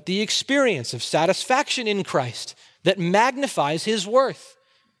but the experience of satisfaction in Christ that magnifies his worth?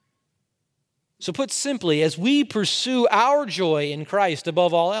 So put simply, as we pursue our joy in Christ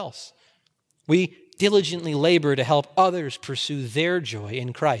above all else, we diligently labor to help others pursue their joy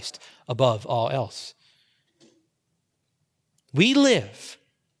in Christ above all else. We live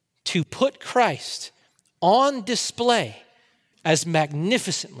to put Christ on display as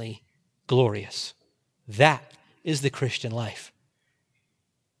magnificently glorious. That is the Christian life.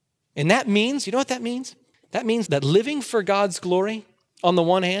 And that means, you know what that means? That means that living for God's glory on the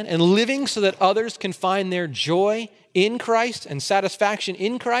one hand, and living so that others can find their joy in Christ and satisfaction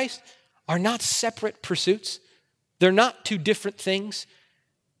in Christ are not separate pursuits. They're not two different things.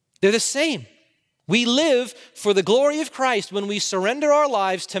 They're the same. We live for the glory of Christ when we surrender our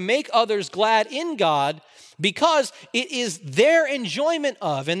lives to make others glad in God, because it is their enjoyment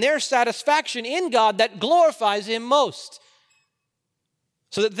of and their satisfaction in God that glorifies him most.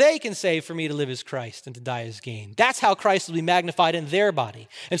 So that they can say, for me to live is Christ and to die is gain. That's how Christ will be magnified in their body.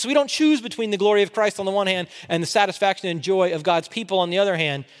 And so we don't choose between the glory of Christ on the one hand and the satisfaction and joy of God's people on the other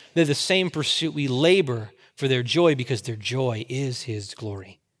hand. They're the same pursuit. We labor for their joy because their joy is his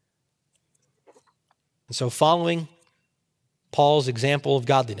glory. And so following Paul's example of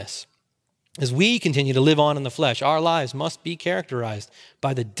godliness, as we continue to live on in the flesh, our lives must be characterized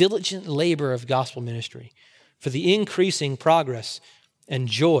by the diligent labor of gospel ministry for the increasing progress and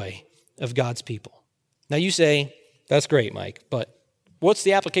joy of God's people. Now you say, that's great, Mike, but what's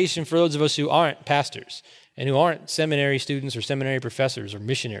the application for those of us who aren't pastors and who aren't seminary students or seminary professors or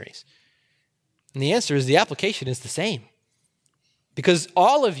missionaries? And the answer is the application is the same. Because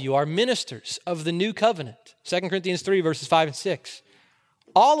all of you are ministers of the new covenant. 2 Corinthians 3, verses 5 and 6.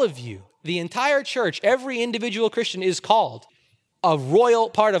 All of you, the entire church, every individual Christian is called a royal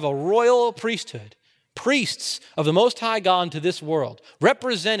part of a royal priesthood. Priests of the Most High God to this world,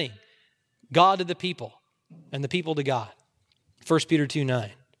 representing God to the people and the people to God. 1 Peter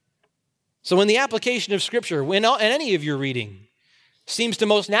 2:9. So when the application of Scripture, when any of your reading seems to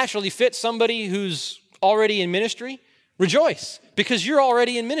most naturally fit somebody who's already in ministry, rejoice, because you're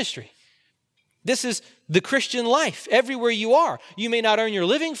already in ministry. This is the Christian life everywhere you are. You may not earn your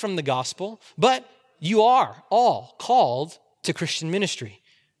living from the gospel, but you are all called to Christian ministry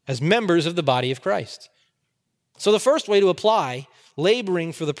as members of the body of Christ. So the first way to apply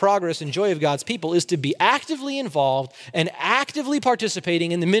laboring for the progress and joy of God's people is to be actively involved and actively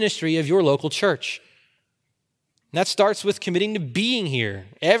participating in the ministry of your local church. And that starts with committing to being here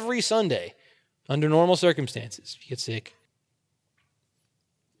every Sunday under normal circumstances. If you get sick.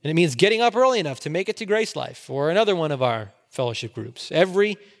 And it means getting up early enough to make it to Grace Life or another one of our fellowship groups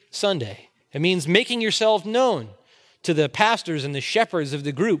every Sunday. It means making yourself known to the pastors and the shepherds of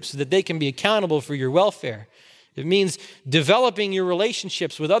the group so that they can be accountable for your welfare. It means developing your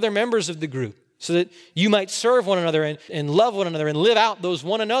relationships with other members of the group so that you might serve one another and love one another and live out those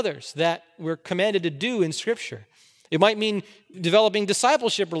one another's that we're commanded to do in Scripture. It might mean developing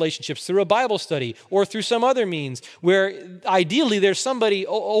discipleship relationships through a Bible study or through some other means where ideally there's somebody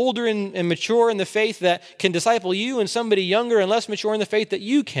older and mature in the faith that can disciple you and somebody younger and less mature in the faith that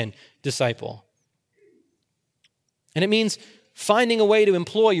you can disciple. And it means finding a way to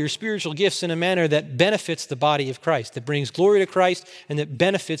employ your spiritual gifts in a manner that benefits the body of Christ, that brings glory to Christ and that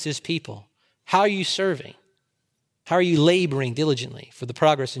benefits his people. How are you serving? How are you laboring diligently for the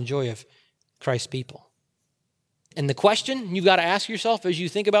progress and joy of Christ's people? And the question you've got to ask yourself as you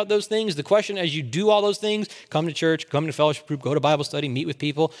think about those things, the question as you do all those things, come to church, come to fellowship group, go to Bible study, meet with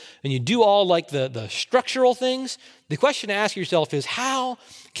people, and you do all like the structural things, the question to ask yourself is, how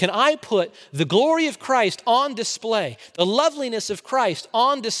can I put the glory of Christ on display, the loveliness of Christ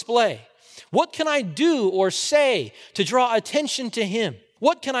on display? What can I do or say to draw attention to him?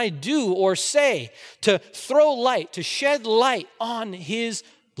 What can I do or say to throw light, to shed light on his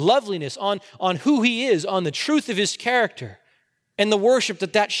loveliness, on who he is, on the truth of his character, and the worship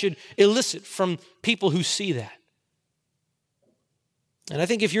that should elicit from people who see that? And I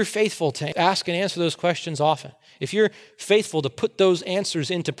think if you're faithful to ask and answer those questions often, if you're faithful to put those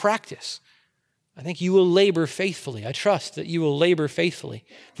answers into practice, I think you will labor faithfully. I trust that you will labor faithfully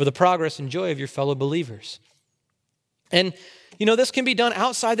for the progress and joy of your fellow believers. And, this can be done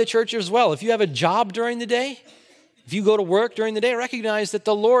outside the church as well. If you have a job during the day, if you go to work during the day, recognize that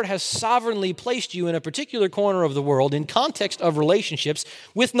the Lord has sovereignly placed you in a particular corner of the world in context of relationships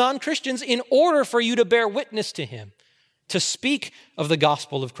with non-Christians in order for you to bear witness to him, to speak of the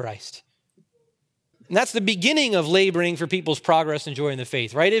gospel of Christ. And that's the beginning of laboring for people's progress and joy in the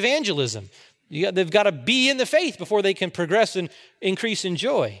faith, right? Evangelism. They've got to be in the faith before they can progress and increase in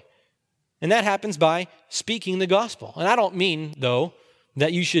joy. And that happens by speaking the gospel. And I don't mean, though,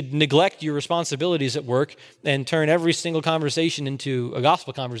 that you should neglect your responsibilities at work and turn every single conversation into a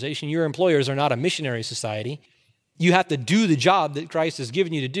gospel conversation. Your employers are not a missionary society. You have to do the job that Christ has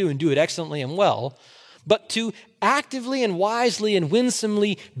given you to do and do it excellently and well. But to actively and wisely and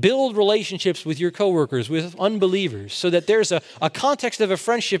winsomely build relationships with your coworkers, with unbelievers, so that there's a context of a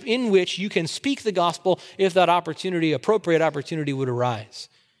friendship in which you can speak the gospel if that appropriate opportunity would arise.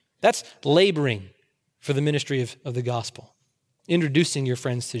 That's laboring for the ministry of the gospel, introducing your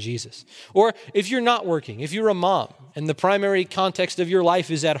friends to Jesus. Or if you're not working, if you're a mom and the primary context of your life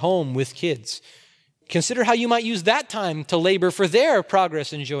is at home with kids, consider how you might use that time to labor for their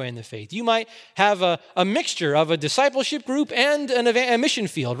progress and joy in the faith. You might have a mixture of a discipleship group and a mission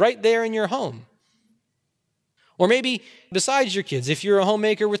field right there in your home. Or maybe besides your kids, if you're a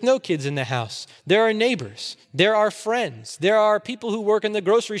homemaker with no kids in the house, there are neighbors, there are friends, there are people who work in the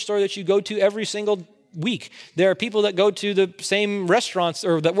grocery store that you go to every single week. There are people that go to the same restaurants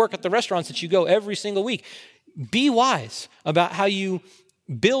or that work at the restaurants that you go every single week. Be wise about how you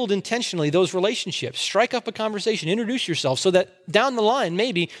build intentionally those relationships. Strike up a conversation, introduce yourself so that down the line,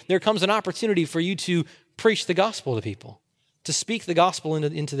 maybe there comes an opportunity for you to preach the gospel to people, to speak the gospel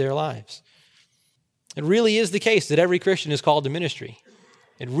into their lives. It really is the case that every Christian is called to ministry.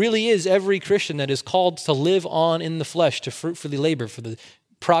 It really is every Christian that is called to live on in the flesh, to fruitfully labor for the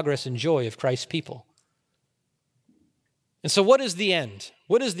progress and joy of Christ's people. And so what is the end?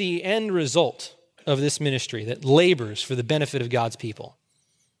 What is the end result of this ministry that labors for the benefit of God's people?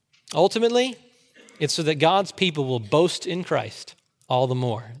 Ultimately, it's so that God's people will boast in Christ all the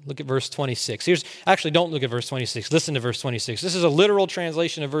more. Look at verse 26. Don't look at verse 26. Listen to verse 26. This is a literal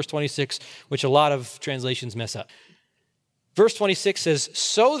translation of verse 26, which a lot of translations mess up. Verse 26 says,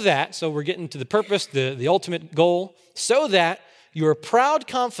 so we're getting to the purpose, the ultimate goal, so that your proud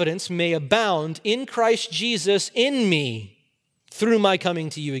confidence may abound in Christ Jesus in me through my coming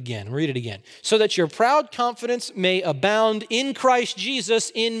to you again. Read it again. So that your proud confidence may abound in Christ Jesus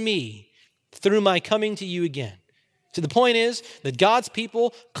in me through my coming to you again. So the point is that God's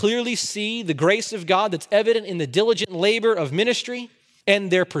people clearly see the grace of God that's evident in the diligent labor of ministry,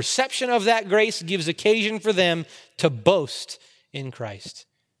 and their perception of that grace gives occasion for them to boast in Christ,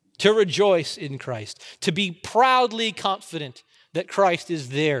 to rejoice in Christ, to be proudly confident that Christ is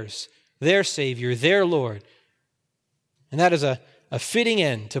theirs, their Savior, their Lord. And that is a fitting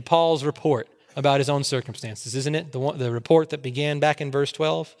end to Paul's report about his own circumstances, isn't it? The report that began back in verse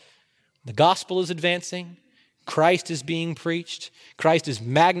 12. The gospel is advancing. Christ is being preached. Christ is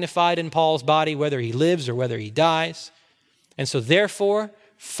magnified in Paul's body, whether he lives or whether he dies. And so therefore,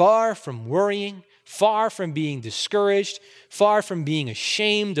 far from worrying, far from being discouraged, far from being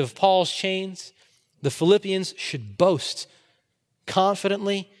ashamed of Paul's chains, the Philippians should boast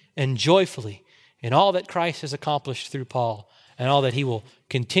confidently and joyfully in all that Christ has accomplished through Paul and all that he will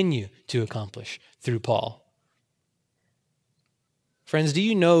continue to accomplish through Paul. Friends, do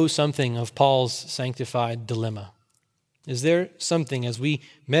you know something of Paul's sanctified dilemma? Is there something, as we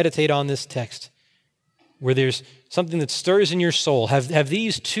meditate on this text, where there's something that stirs in your soul? Have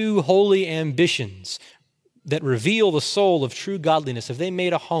these two holy ambitions that reveal the soul of true godliness, have they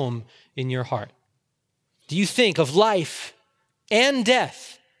made a home in your heart? Do you think of life and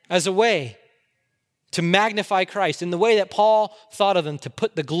death as a way to magnify Christ in the way that Paul thought of them, to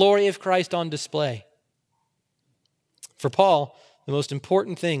put the glory of Christ on display? For Paul, the most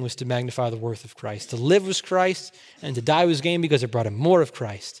important thing was to magnify the worth of Christ. To live was Christ, and to die was gain because it brought him more of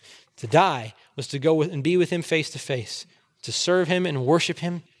Christ. To die was to go and be with him face to face, to serve him and worship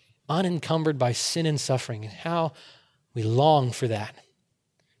him unencumbered by sin and suffering. And how we long for that.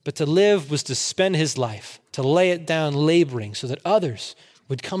 But to live was to spend his life, to lay it down laboring so that others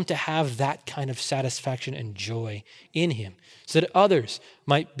would come to have that kind of satisfaction and joy in him, so that others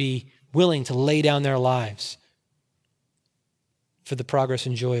might be willing to lay down their lives for the progress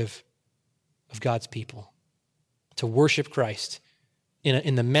and joy of God's people, to worship Christ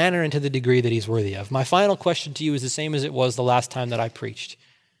in the manner and to the degree that he's worthy of. My final question to you is the same as it was the last time that I preached.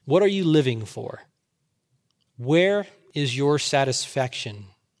 What are you living for? Where is your satisfaction?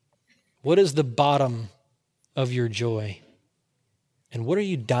 What is the bottom of your joy? And what are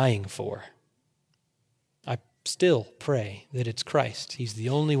you dying for? I still pray that it's Christ. He's the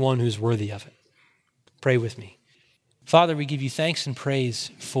only one who's worthy of it. Pray with me. Father, we give you thanks and praise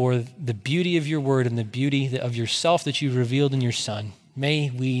for the beauty of your word and the beauty of yourself that you've revealed in your Son. May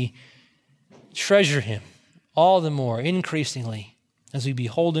we treasure him all the more, increasingly, as we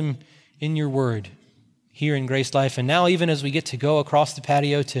behold him in your word here in Grace Life. And now even as we get to go across the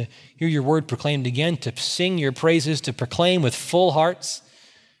patio to hear your word proclaimed again, to sing your praises, to proclaim with full hearts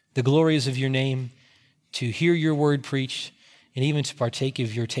the glories of your name, to hear your word preached, and even to partake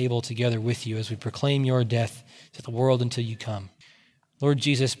of your table together with you as we proclaim your death to the world until you come. Lord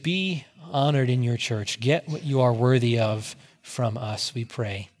Jesus, be honored in your church. Get what you are worthy of from us, we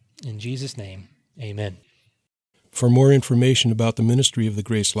pray. In Jesus' name, amen. For more information about the ministry of the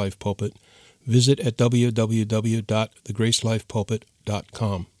Grace Life Pulpit, visit at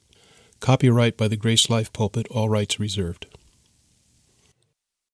www.thegracelifepulpit.com. Copyright by the Grace Life Pulpit, all rights reserved.